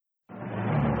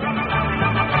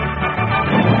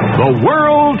The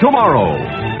World Tomorrow.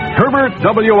 Herbert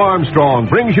W. Armstrong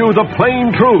brings you the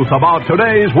plain truth about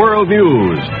today's world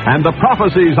news and the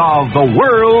prophecies of the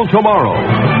world tomorrow.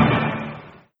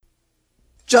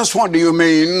 Just what do you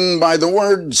mean by the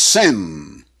word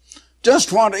sin?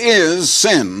 Just what is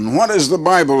sin? What is the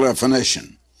Bible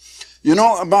definition? You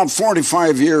know, about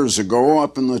 45 years ago,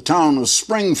 up in the town of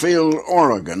Springfield,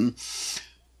 Oregon,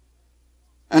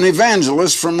 an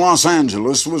evangelist from Los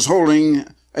Angeles was holding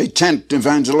a tent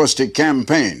evangelistic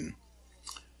campaign.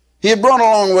 He had brought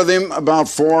along with him about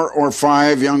 4 or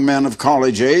 5 young men of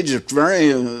college age,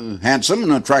 very handsome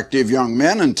and attractive young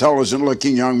men,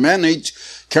 intelligent-looking young men, each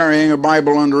carrying a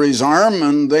Bible under his arm,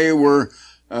 and they were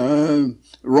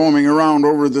roaming around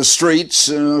over the streets,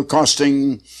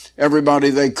 accosting everybody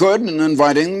they could and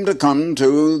inviting them to come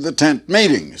to the tent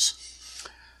meetings.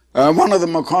 One of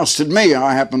them accosted me.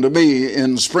 I happened to be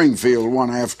in Springfield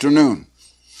one afternoon.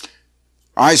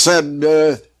 I said,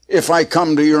 if I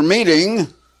come to your meeting,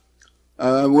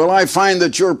 will I find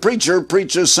that your preacher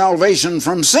preaches salvation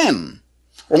from sin?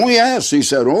 Oh, yes, he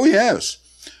said, oh, yes.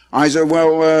 I said,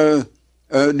 well,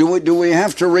 do we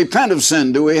have to repent of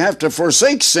sin? Do we have to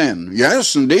forsake sin?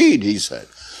 Yes, indeed, he said.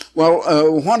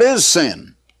 Well, what is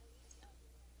sin?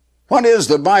 What is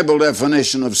the Bible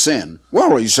definition of sin?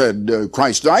 Well, he said,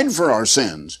 Christ died for our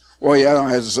sins. Well,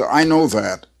 yeah, I know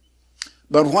that.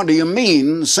 But what do you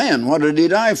mean, sin? What did he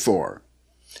die for?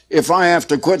 If I have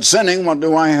to quit sinning, what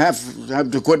do I have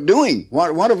to quit doing?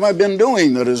 What have I been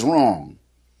doing that is wrong?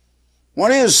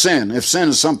 What is sin? If sin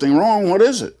is something wrong, what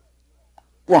is it?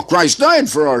 Well, Christ died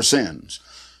for our sins.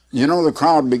 You know, the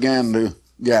crowd began to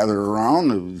gather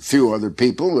around, a few other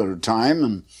people at a time,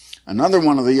 and another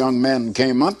one of the young men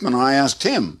came up, and I asked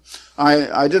him.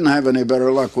 I didn't have any better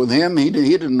luck with him. He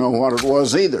didn't know what it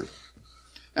was either.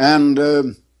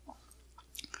 And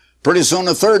pretty soon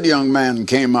a third young man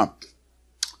came up,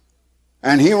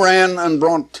 and he ran and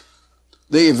brought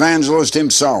the evangelist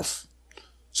himself.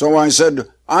 So I said,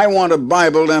 I want a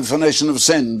Bible definition of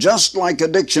sin, just like a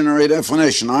dictionary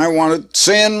definition. I want it.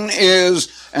 Sin is,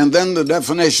 and then the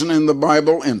definition in the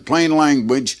Bible in plain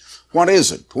language. What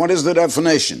is it? What is the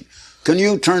definition? Can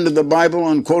you turn to the Bible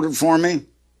and quote it for me?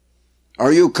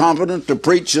 Are you competent to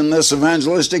preach in this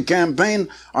evangelistic campaign?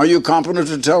 Are you competent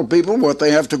to tell people what they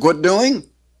have to quit doing?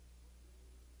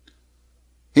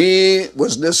 He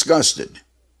was disgusted.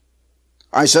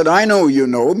 I said, I know you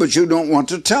know, but you don't want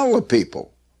to tell the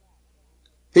people.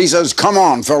 He says, come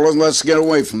on, fellas, let's get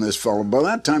away from this fellow. By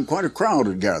that time, quite a crowd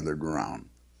had gathered around.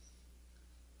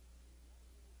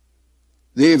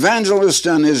 The evangelist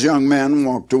and his young men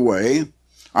walked away.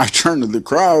 I turned to the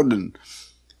crowd, and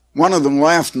one of them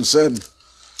laughed and said,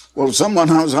 well, if someone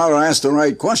knows how to ask the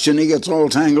right question, he gets all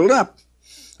tangled up.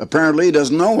 Apparently, he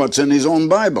doesn't know what's in his own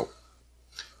Bible.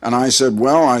 And I said,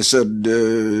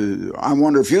 I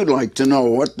wonder if you'd like to know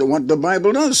what the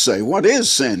Bible does say. What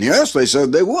is sin? Yes, they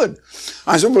said they would.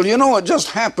 I said, well, you know, it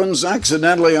just happens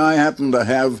accidentally. I happen to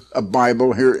have a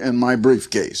Bible here in my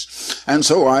briefcase. And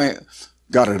so I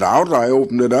got it out, I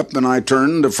opened it up, and I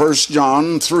turned to 1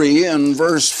 John 3 and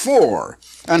verse 4.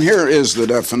 And here is the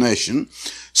definition.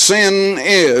 Sin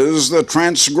is the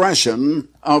transgression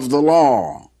of the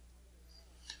law.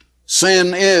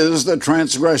 Sin is the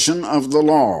transgression of the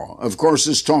law. Of course,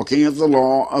 it's talking about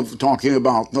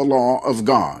the law of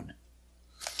God.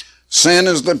 Sin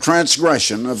is the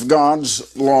transgression of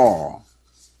God's law.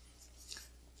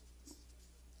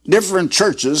 Different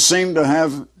churches seem to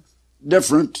have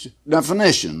different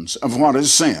definitions of what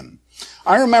is sin.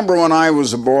 I remember when I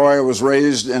was a boy, I was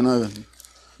raised in a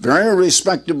very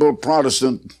respectable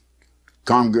Protestant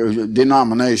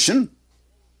denomination,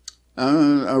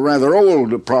 a rather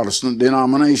old Protestant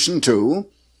denomination too,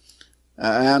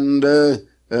 and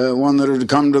one that had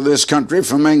come to this country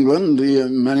from England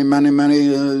many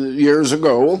years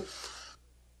ago.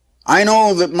 I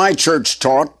know that my church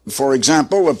taught, for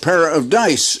example, a pair of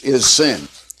dice is sin.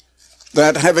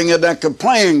 That having a deck of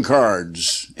playing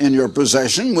cards in your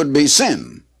possession would be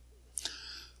sin.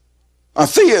 A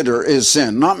theater is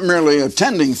sin, not merely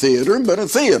attending theater, but a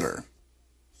theater.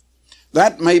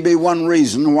 That may be one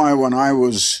reason why when I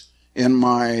was in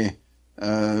my,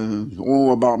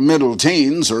 about middle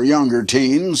teens or younger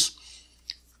teens,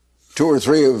 2 or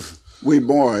 3 of we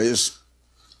boys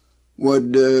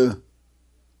would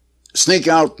sneak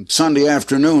out Sunday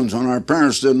afternoons when our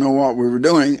parents didn't know what we were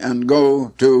doing and go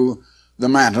to the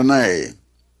matinee.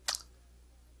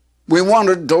 We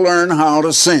wanted to learn how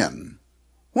to sin.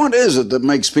 What is it that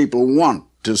makes people want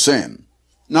to sin?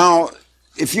 Now,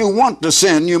 if you want to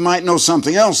sin, you might know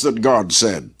something else that God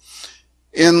said.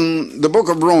 In the book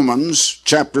of Romans,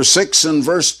 chapter 6 and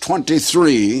verse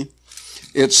 23,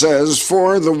 it says,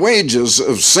 for the wages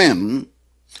of sin,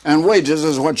 and wages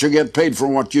is what you get paid for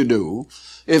what you do.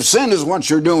 If sin is what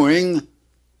you're doing,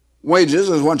 wages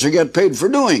is what you get paid for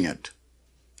doing it.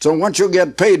 So what you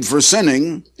get paid for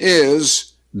sinning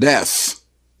is death.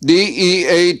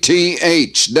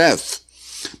 D-E-A-T-H, death.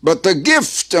 But the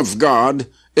gift of God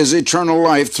is eternal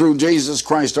life through Jesus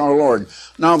Christ our Lord.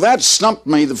 Now that stumped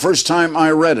me the first time I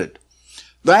read it.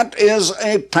 That is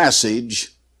a passage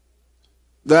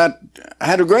that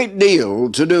had a great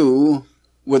deal to do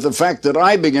with the fact that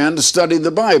I began to study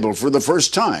the Bible for the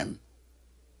first time.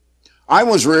 I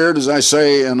was reared, as I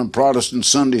say, in a Protestant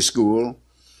Sunday school.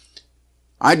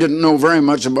 I didn't know very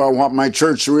much about what my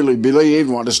church really believed,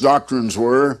 what its doctrines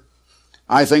were.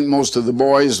 I think most of the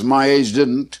boys my age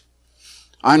didn't.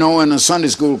 I know in a Sunday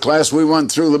school class we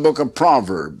went through the book of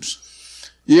Proverbs.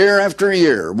 Year after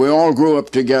year, we all grew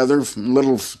up together from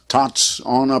little tots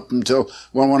on up until,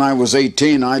 well, when I was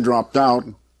 18, I dropped out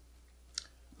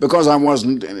because I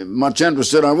wasn't much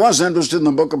interested. I was interested in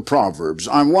the book of Proverbs.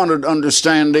 I wanted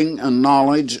understanding and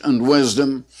knowledge and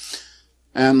wisdom.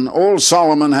 And old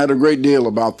Solomon had a great deal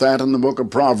about that in the book of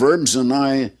Proverbs, and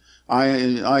I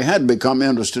had become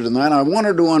interested in that. I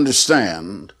wanted to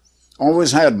understand,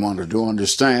 always had wanted to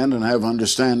understand and have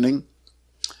understanding.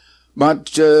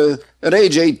 But at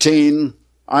age 18,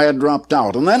 I had dropped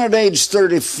out. And then at age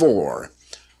 34,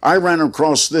 I ran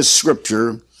across this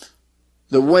scripture,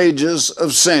 the wages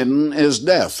of sin is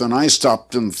death. And I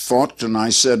stopped and thought, and I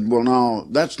said, well, now,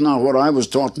 that's not what I was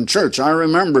taught in church. I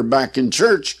remember back in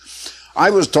church, I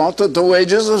was taught that the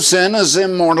wages of sin is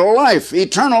immortal life,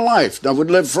 eternal life. I would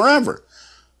live forever.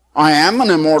 I am an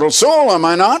immortal soul, am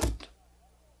I not?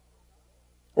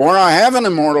 Or I have an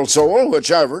immortal soul,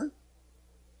 whichever.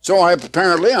 So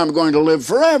apparently I'm going to live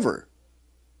forever.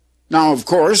 Now, of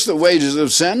course, the wages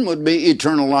of sin would be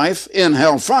eternal life in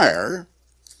hellfire.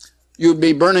 You'd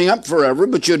be burning up forever,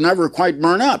 but you'd never quite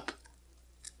burn up.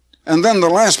 And then the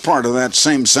last part of that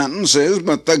same sentence is,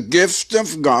 but the gift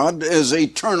of God is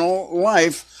eternal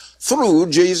life through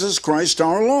Jesus Christ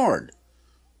our Lord.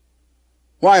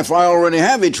 Why, if I already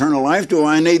have eternal life, do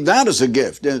I need that as a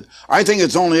gift? I think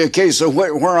it's only a case of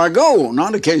where I go,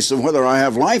 not a case of whether I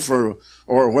have life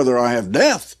or whether I have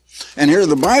death. And here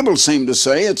the Bible seemed to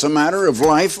say it's a matter of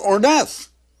life or death.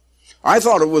 I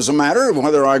thought it was a matter of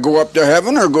whether I go up to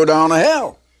heaven or go down to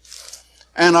hell.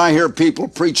 And I hear people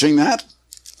preaching that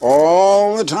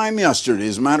all the time yesterday.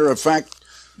 As a matter of fact,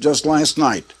 just last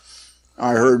night,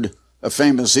 I heard a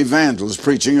famous evangelist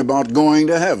preaching about going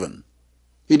to heaven.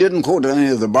 He didn't quote any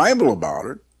of the Bible about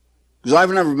it, because I've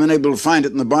never been able to find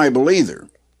it in the Bible either.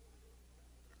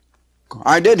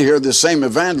 I did hear the same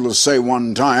evangelist say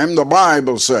one time, the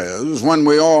Bible says, when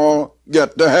we all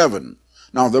get to heaven.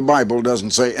 Now, the Bible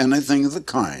doesn't say anything of the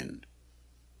kind.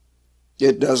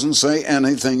 It doesn't say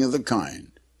anything of the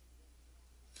kind.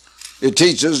 It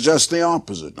teaches just the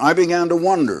opposite. I began to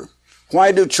wonder,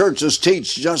 why do churches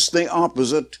teach just the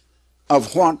opposite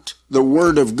of what the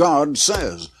Word of God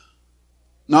says?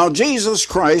 Now, Jesus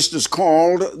Christ is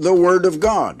called the Word of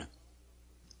God.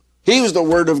 He was the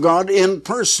Word of God in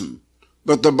person.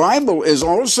 But the Bible is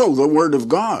also the Word of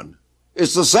God.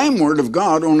 It's the same Word of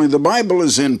God, only the Bible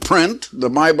is in print, the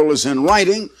Bible is in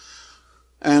writing,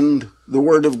 and the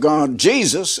Word of God,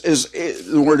 Jesus, is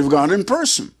the Word of God in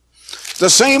person. The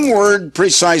same word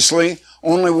precisely,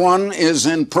 only one is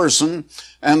in person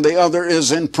and the other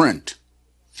is in print.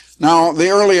 Now, the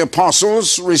early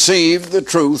apostles received the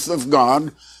truth of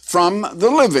God from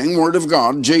the living Word of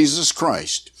God, Jesus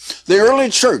Christ. The early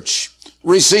church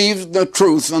received the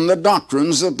truth and the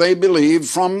doctrines that they believed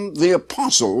from the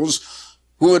apostles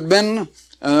who had been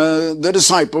the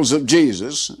disciples of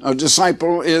Jesus. A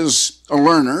disciple is a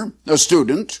learner, a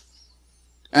student,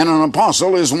 and an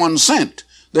apostle is one sent.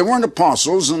 They weren't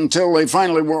apostles until they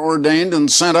finally were ordained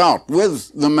and sent out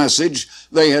with the message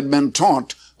they had been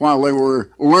taught while they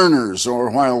were learners or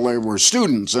while they were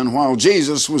students and while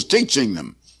Jesus was teaching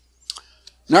them.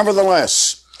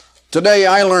 Nevertheless, today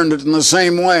I learned it in the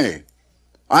same way.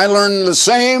 I learned the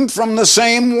same from the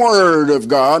same Word of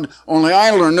God, only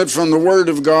I learned it from the Word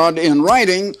of God in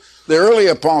writing. The early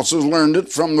apostles learned it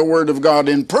from the Word of God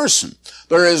in person.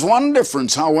 There is one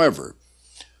difference, however.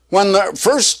 When the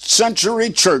first century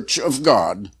church of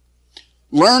God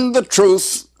learned the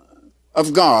truth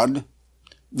of God,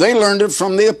 they learned it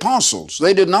from the apostles.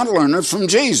 They did not learn it from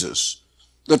Jesus.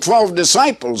 The 12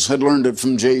 disciples had learned it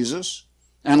from Jesus,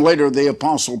 and later the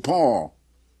apostle Paul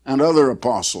and other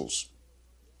apostles.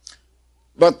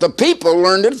 But the people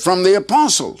learned it from the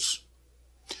apostles.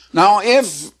 Now,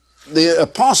 if the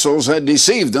apostles had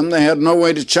deceived them, they had no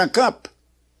way to check up.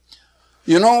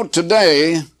 You know,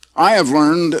 today, I have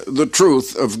learned the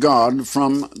truth of God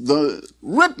from the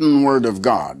written Word of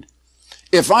God.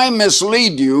 If I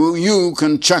mislead you, you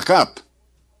can check up.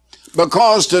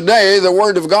 Because today the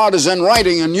Word of God is in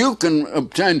writing and you can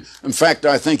obtain, in fact,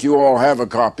 I think you all have a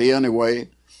copy anyway.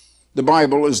 The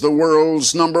Bible is the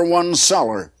world's #1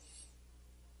 seller.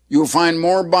 You'll find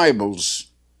more Bibles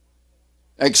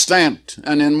extant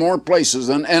and in more places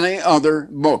than any other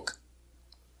book.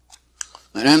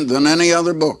 Than any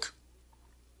other book.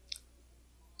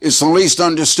 It's the least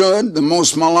understood, the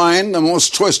most maligned, the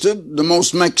most twisted, the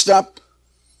most mixed up,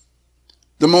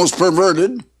 the most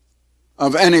perverted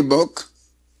of any book.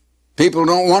 People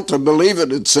don't want to believe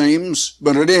it, it seems,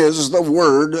 but it is the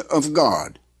Word of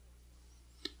God.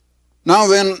 Now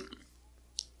then,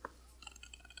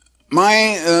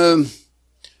 my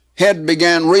head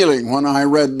began reeling when I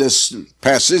read this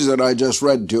passage that I just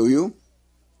read to you.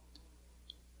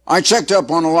 I checked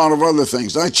up on a lot of other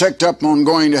things. I checked up on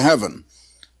going to heaven.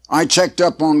 I checked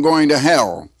up on going to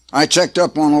hell. I checked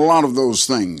up on a lot of those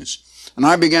things. And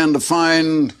I began to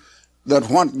find that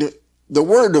what the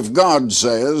Word of God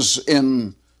says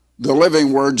in the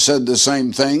living Word said the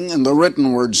same thing, and the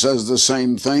written Word says the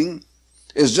same thing,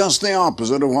 is just the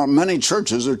opposite of what many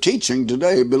churches are teaching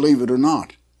today, believe it or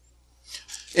not.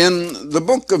 In the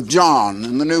book of John,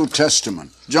 in the New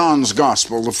Testament, John's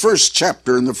Gospel, the first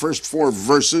chapter in the first 4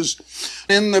 verses,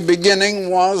 in the beginning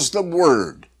was the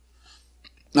Word.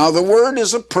 Now the Word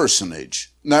is a personage.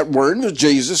 That Word was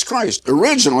Jesus Christ.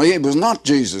 Originally it was not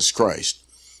Jesus Christ.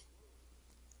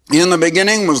 In the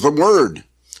beginning was the Word,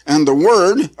 and the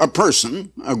Word, a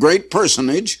person, a great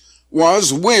personage,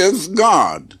 was with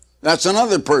God. That's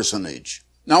another personage.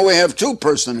 Now we have 2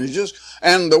 personages,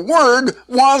 and the Word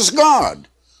was God.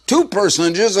 2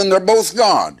 personages, and they're both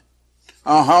God.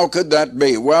 How could that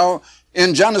be? Well,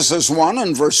 in Genesis 1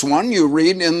 and verse 1, you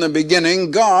read, in the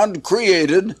beginning God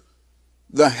created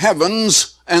the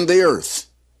heavens and the earth.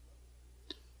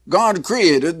 God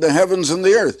created the heavens and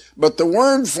the earth. But the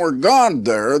word for God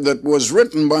there that was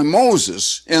written by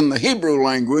Moses in the Hebrew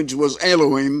language was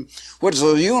Elohim, which is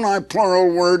a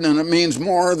uniplural word, and it means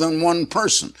more than one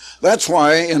person. That's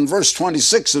why in verse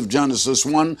 26 of Genesis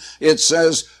 1, it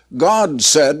says, God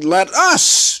said, let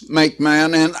us make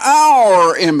man in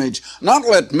our image. Not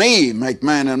let me make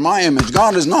man in my image.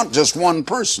 God is not just one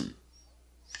person.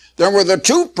 There were the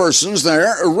 2 persons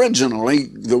there originally,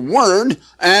 the Word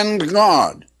and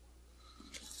God.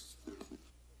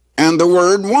 And the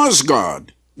Word was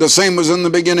God. The same was in the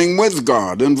beginning with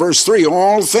God. In verse 3,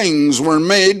 all things were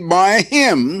made by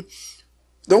Him,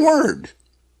 the Word.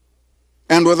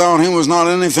 And without Him was not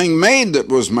anything made that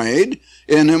was made.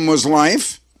 In Him was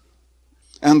life,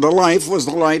 and the life was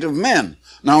the light of men.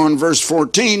 Now in verse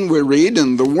 14 we read,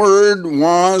 and the Word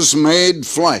was made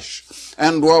flesh,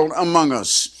 and dwelt among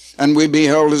us. And we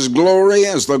beheld His glory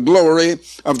as the glory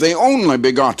of the only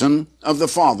begotten of the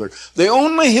Father. The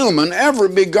only human ever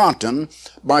begotten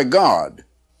by God.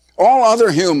 All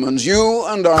other humans, you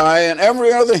and I, and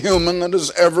every other human that has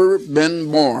ever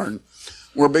been born,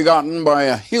 were begotten by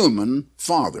a human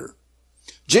father.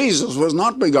 Jesus was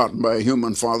not begotten by a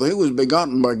human father. He was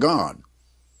begotten by God.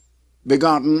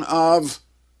 Begotten of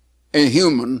a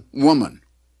human woman,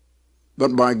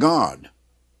 but by God.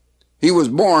 He was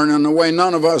born in a way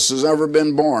none of us has ever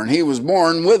been born. He was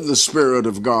born with the Spirit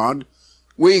of God.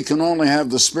 We can only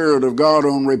have the Spirit of God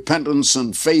on repentance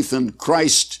and faith in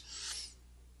Christ,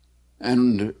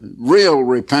 and real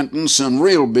repentance and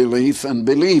real belief and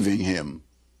believing Him.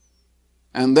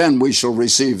 And then we shall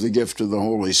receive the gift of the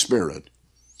Holy Spirit.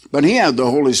 But He had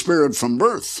the Holy Spirit from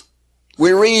birth.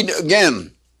 We read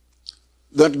again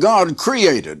that God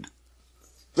created.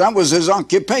 That was His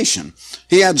occupation.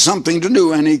 He had something to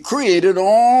do, and He created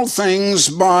all things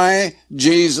by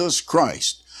Jesus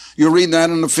Christ. You read that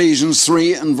in Ephesians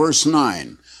 3 and verse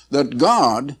 9, that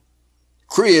God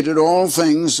created all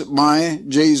things by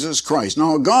Jesus Christ.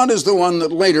 Now, God is the one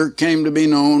that later came to be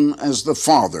known as the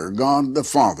Father, God the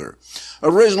Father.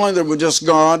 Originally, there was just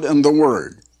God and the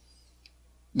Word.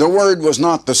 The Word was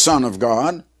not the Son of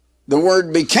God. The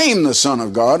Word became the Son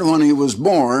of God when He was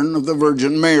born of the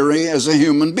Virgin Mary as a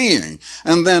human being.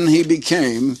 And then He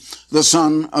became the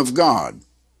Son of God.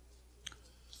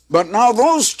 But now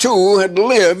those 2 had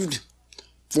lived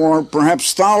for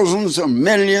perhaps thousands or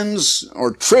millions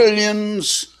or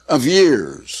trillions of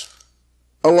years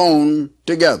alone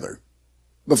together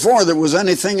before there was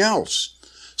anything else.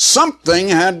 Something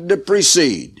had to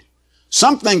precede.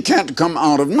 Something can't come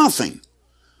out of nothing.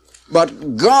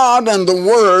 But God and the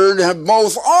Word have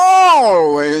both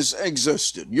always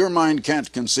existed. Your mind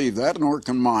can't conceive that, nor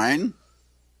can mine.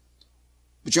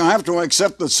 But you have to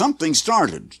accept that something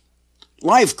started.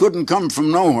 Life couldn't come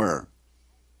from nowhere.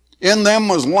 In them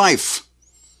was life,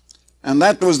 and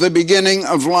that was the beginning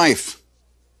of life.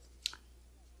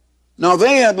 Now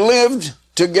they had lived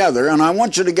together, and I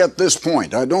want you to get this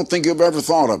point. I don't think you've ever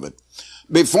thought of it.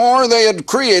 Before they had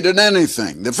created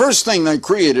anything, the first thing they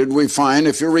created, we find,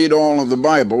 if you read all of the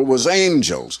Bible, was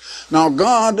angels. Now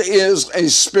God is a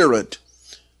spirit.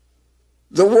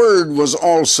 The Word was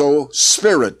also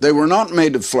spirit. They were not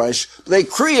made of flesh. They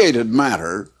created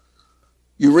matter.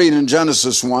 You read in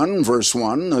Genesis 1, verse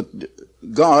 1,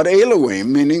 that God,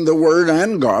 Elohim, meaning the Word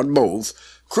and God both,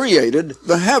 created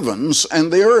the heavens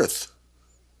and the earth.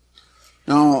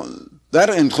 Now, that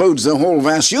includes the whole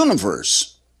vast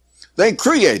universe. They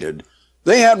created.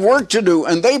 They had work to do,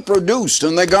 and they produced,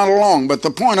 and they got along. But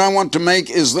the point I want to make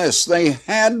is this. They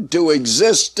had to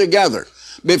exist together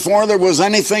before there was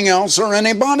anything else or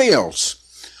anybody else.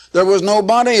 There was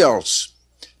nobody else.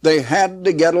 They had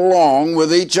to get along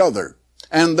with each other,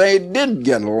 and they did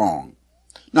get along.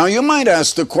 Now, you might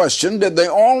ask the question, did they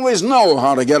always know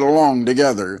how to get along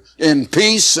together in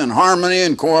peace and harmony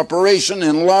and cooperation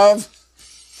and love?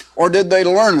 Or did they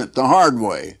learn it the hard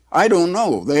way? I don't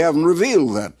know. They haven't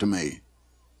revealed that to me.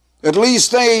 At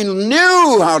least they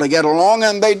knew how to get along,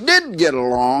 and they did get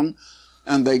along,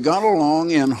 and they got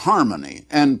along in harmony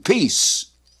and peace,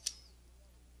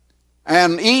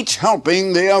 and each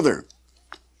helping the other.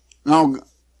 Now,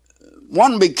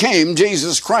 one became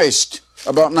Jesus Christ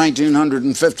about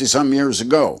 1950 some years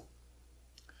ago.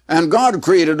 And God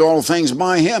created all things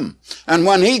by him. And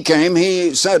when he came,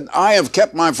 he said, I have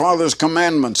kept my Father's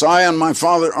commandments. I and my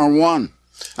Father are one.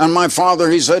 And my Father,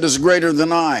 he said, is greater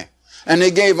than I. And he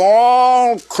gave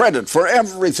all credit for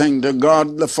everything to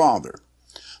God the Father.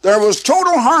 There was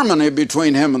total harmony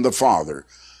between him and the Father.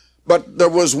 But there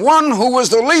was one who was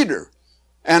the leader.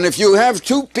 And if you have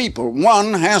two people,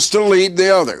 one has to lead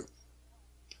the other.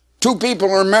 Two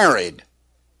people are married.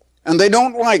 And they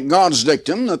don't like God's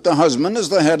dictum that the husband is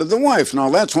the head of the wife.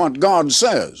 Now, that's what God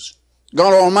says.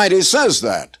 God Almighty says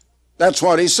that. That's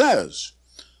what he says.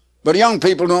 But young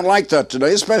people don't like that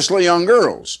today, especially young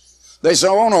girls. They say,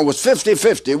 oh no, it's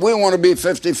 50-50. We want to be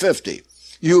 50-50.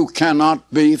 You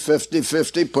cannot be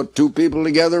 50-50. Put two people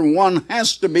together. One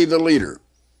has to be the leader.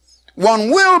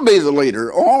 One will be the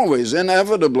leader. Always,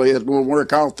 inevitably, it will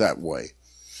work out that way.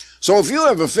 So if you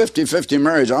have a 50-50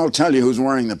 marriage, I'll tell you who's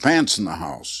wearing the pants in the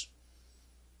house.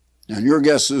 And your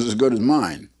guess is as good as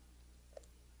mine.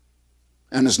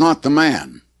 And it's not the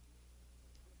man.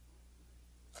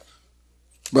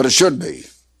 But it should be.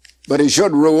 But he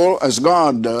should rule as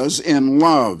God does, in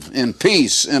love, in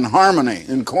peace, in harmony,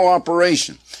 in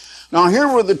cooperation. Now here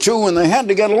were the two, and they had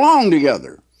to get along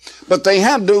together. But they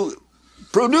had to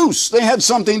produce. They had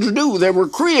something to do. They were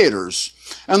creators.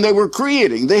 And they were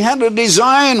creating. They had to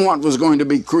design what was going to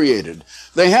be created.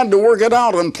 They had to work it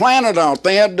out and plan it out.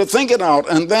 They had to think it out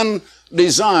and then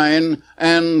design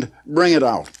and bring it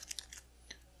out.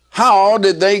 How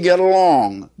did they get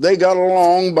along? They got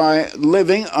along by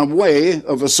living a way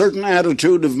of a certain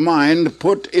attitude of mind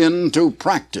put into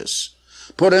practice,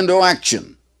 put into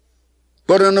action,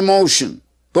 put into motion,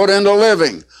 put into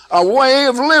living, a way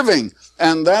of living.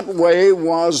 And that way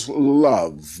was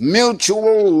love,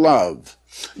 mutual love.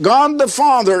 God the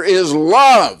Father is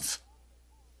love.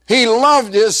 He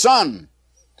loved his Son.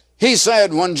 He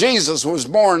said when Jesus was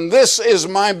born, this is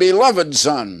my beloved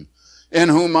Son, in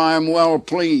whom I am well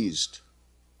pleased.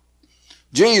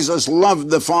 Jesus loved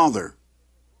the Father.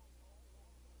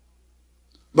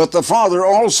 But the Father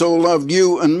also loved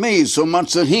you and me so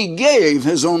much that he gave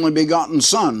his only begotten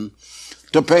Son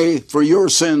to pay for your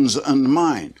sins and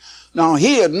mine. Now,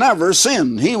 he had never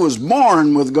sinned. He was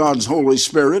born with God's Holy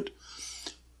Spirit.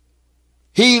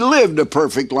 He lived a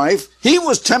perfect life. He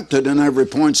was tempted in every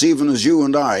point, even as you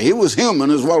and I. He was human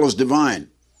as well as divine.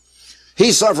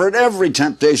 He suffered every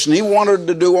temptation. He wanted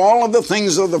to do all of the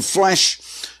things of the flesh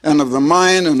and of the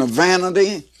mind and of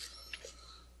vanity.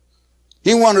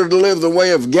 He wanted to live the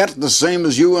way of get, the same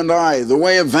as you and I, the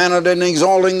way of vanity and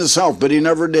exalting the self, but he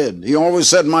never did. He always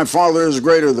said, my Father is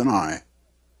greater than I.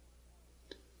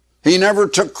 He never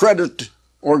took credit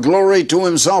or glory to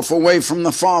himself away from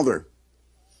the Father.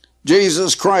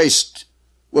 Jesus Christ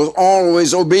was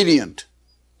always obedient,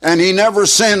 and he never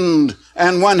sinned.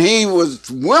 And when he was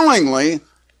willingly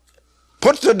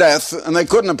put to death, and they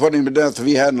couldn't have put him to death if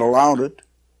he hadn't allowed it,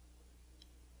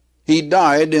 he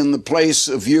died in the place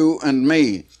of you and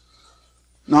me.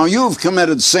 Now, you've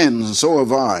committed sins, and so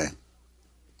have I.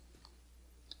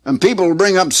 And people will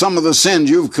bring up some of the sins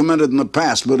you've committed in the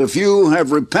past, but if you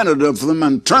have repented of them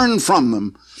and turned from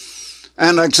them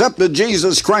and accepted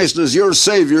Jesus Christ as your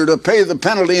Savior to pay the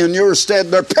penalty in your stead,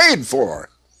 they're paid for.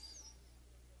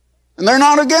 And they're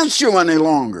not against you any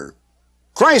longer.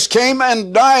 Christ came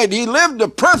and died. He lived a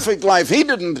perfect life. He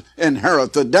didn't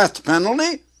inherit the death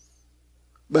penalty,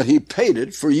 but he paid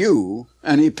it for you,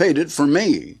 and he paid it for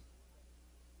me.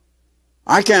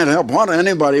 I can't help what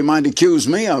anybody might accuse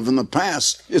me of in the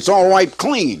past. It's all wiped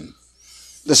clean.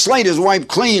 The slate is wiped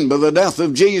clean by the death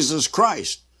of Jesus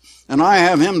Christ. And I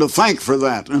have him to thank for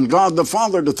that, and God the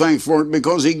Father to thank for it,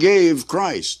 because he gave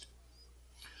Christ.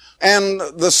 And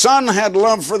the Son had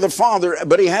love for the Father,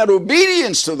 but he had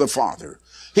obedience to the Father.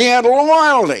 He had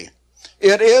loyalty.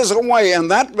 It is a way,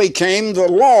 and that became the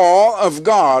law of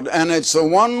God, and it's the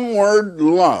one word,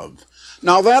 love.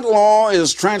 Now that law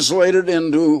is translated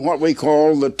into what we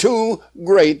call the two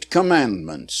great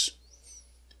commandments.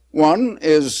 One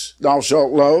is, thou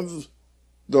shalt love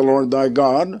the Lord thy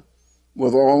God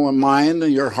with all thy mind,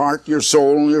 and your heart, your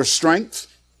soul, and your strength.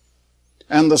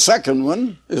 And the second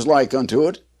one is like unto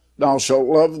it, thou shalt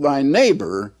love thy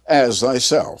neighbor as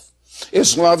thyself.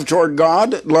 It's love toward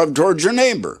God, love toward your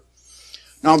neighbor.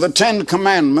 Now the 10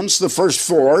 commandments, the first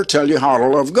 4 tell you how to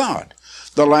love God.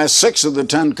 The last 6 of the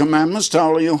 10 commandments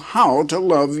tell you how to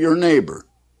love your neighbor.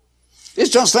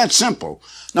 It's just that simple.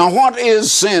 Now what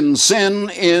is sin? Sin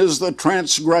is the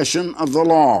transgression of the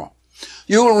law.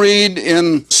 You'll read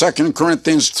in 2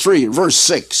 Corinthians 3, verse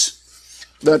 6,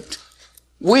 that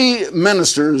we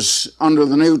ministers under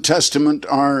the New Testament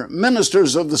are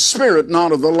ministers of the Spirit,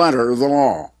 not of the letter of the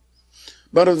law,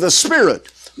 but of the Spirit.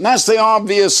 And that's the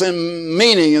obvious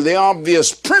meaning, the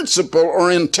obvious principle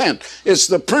or intent. It's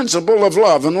the principle of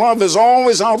love, and love is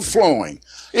always outflowing.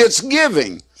 It's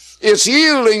giving. It's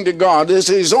yielding to God. It's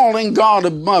exalting God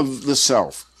above the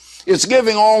self. It's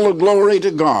giving all the glory to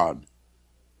God.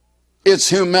 It's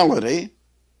humility.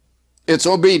 It's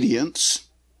obedience.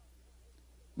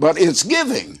 But it's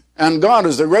giving, and God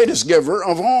is the greatest giver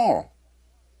of all.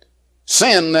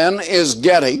 Sin, then, is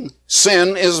getting.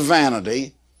 Sin is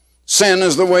vanity. Sin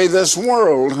is the way this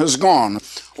world has gone.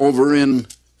 Over in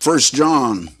 1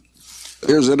 John,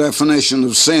 here's a definition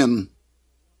of sin.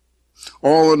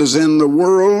 All that is in the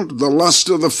world, the lust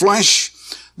of the flesh,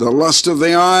 the lust of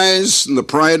the eyes, and the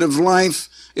pride of life,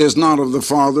 is not of the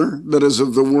Father, but is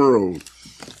of the world.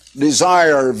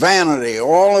 Desire, vanity,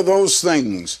 all of those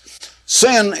things.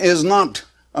 Sin is not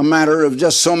a matter of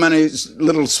just so many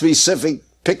little specific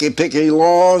picky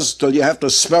laws till you have to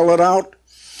spell it out.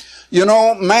 You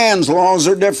know, man's laws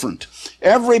are different.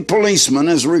 Every policeman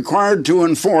is required to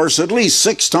enforce at least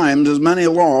 6 times as many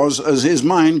laws as his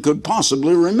mind could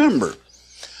possibly remember,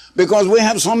 because we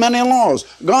have so many laws.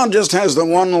 God just has the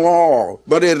one law,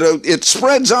 but it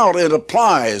spreads out, it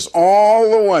applies all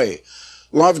the way.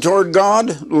 Love toward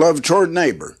God, love toward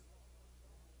neighbor.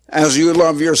 As you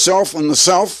love yourself and the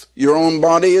self, your own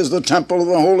body is the temple of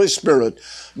the Holy Spirit.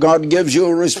 God gives you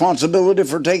a responsibility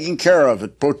for taking care of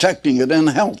it, protecting it in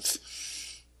health,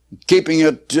 keeping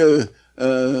it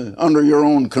under your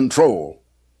own control.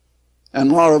 And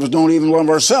a lot of us don't even love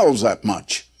ourselves that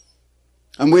much.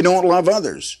 And we don't love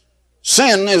others.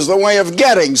 Sin is the way of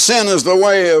getting. Sin is the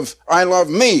way of, I love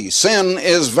me. Sin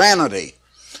is vanity.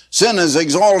 Sin is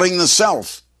exalting the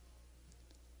self.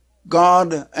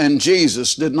 God and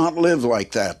Jesus did not live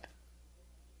like that.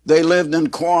 They lived in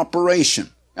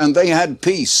cooperation, and they had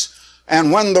peace.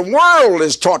 And when the world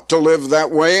is taught to live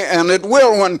that way, and it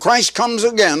will when Christ comes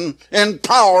again in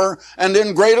power and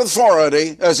in great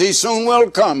authority, as he soon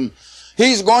will come,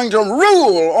 he's going to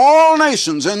rule all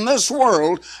nations in this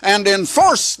world and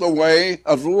enforce the way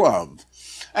of love.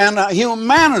 And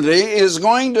humanity is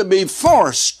going to be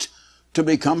forced to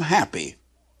become happy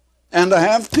and to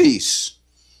have peace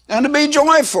and to be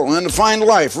joyful and to find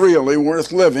life really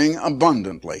worth living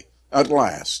abundantly at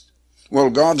last. Well,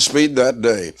 Godspeed that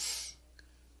day.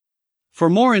 For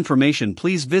more information,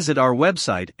 please visit our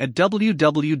website at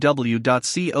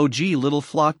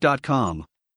www.coglittleflock.com.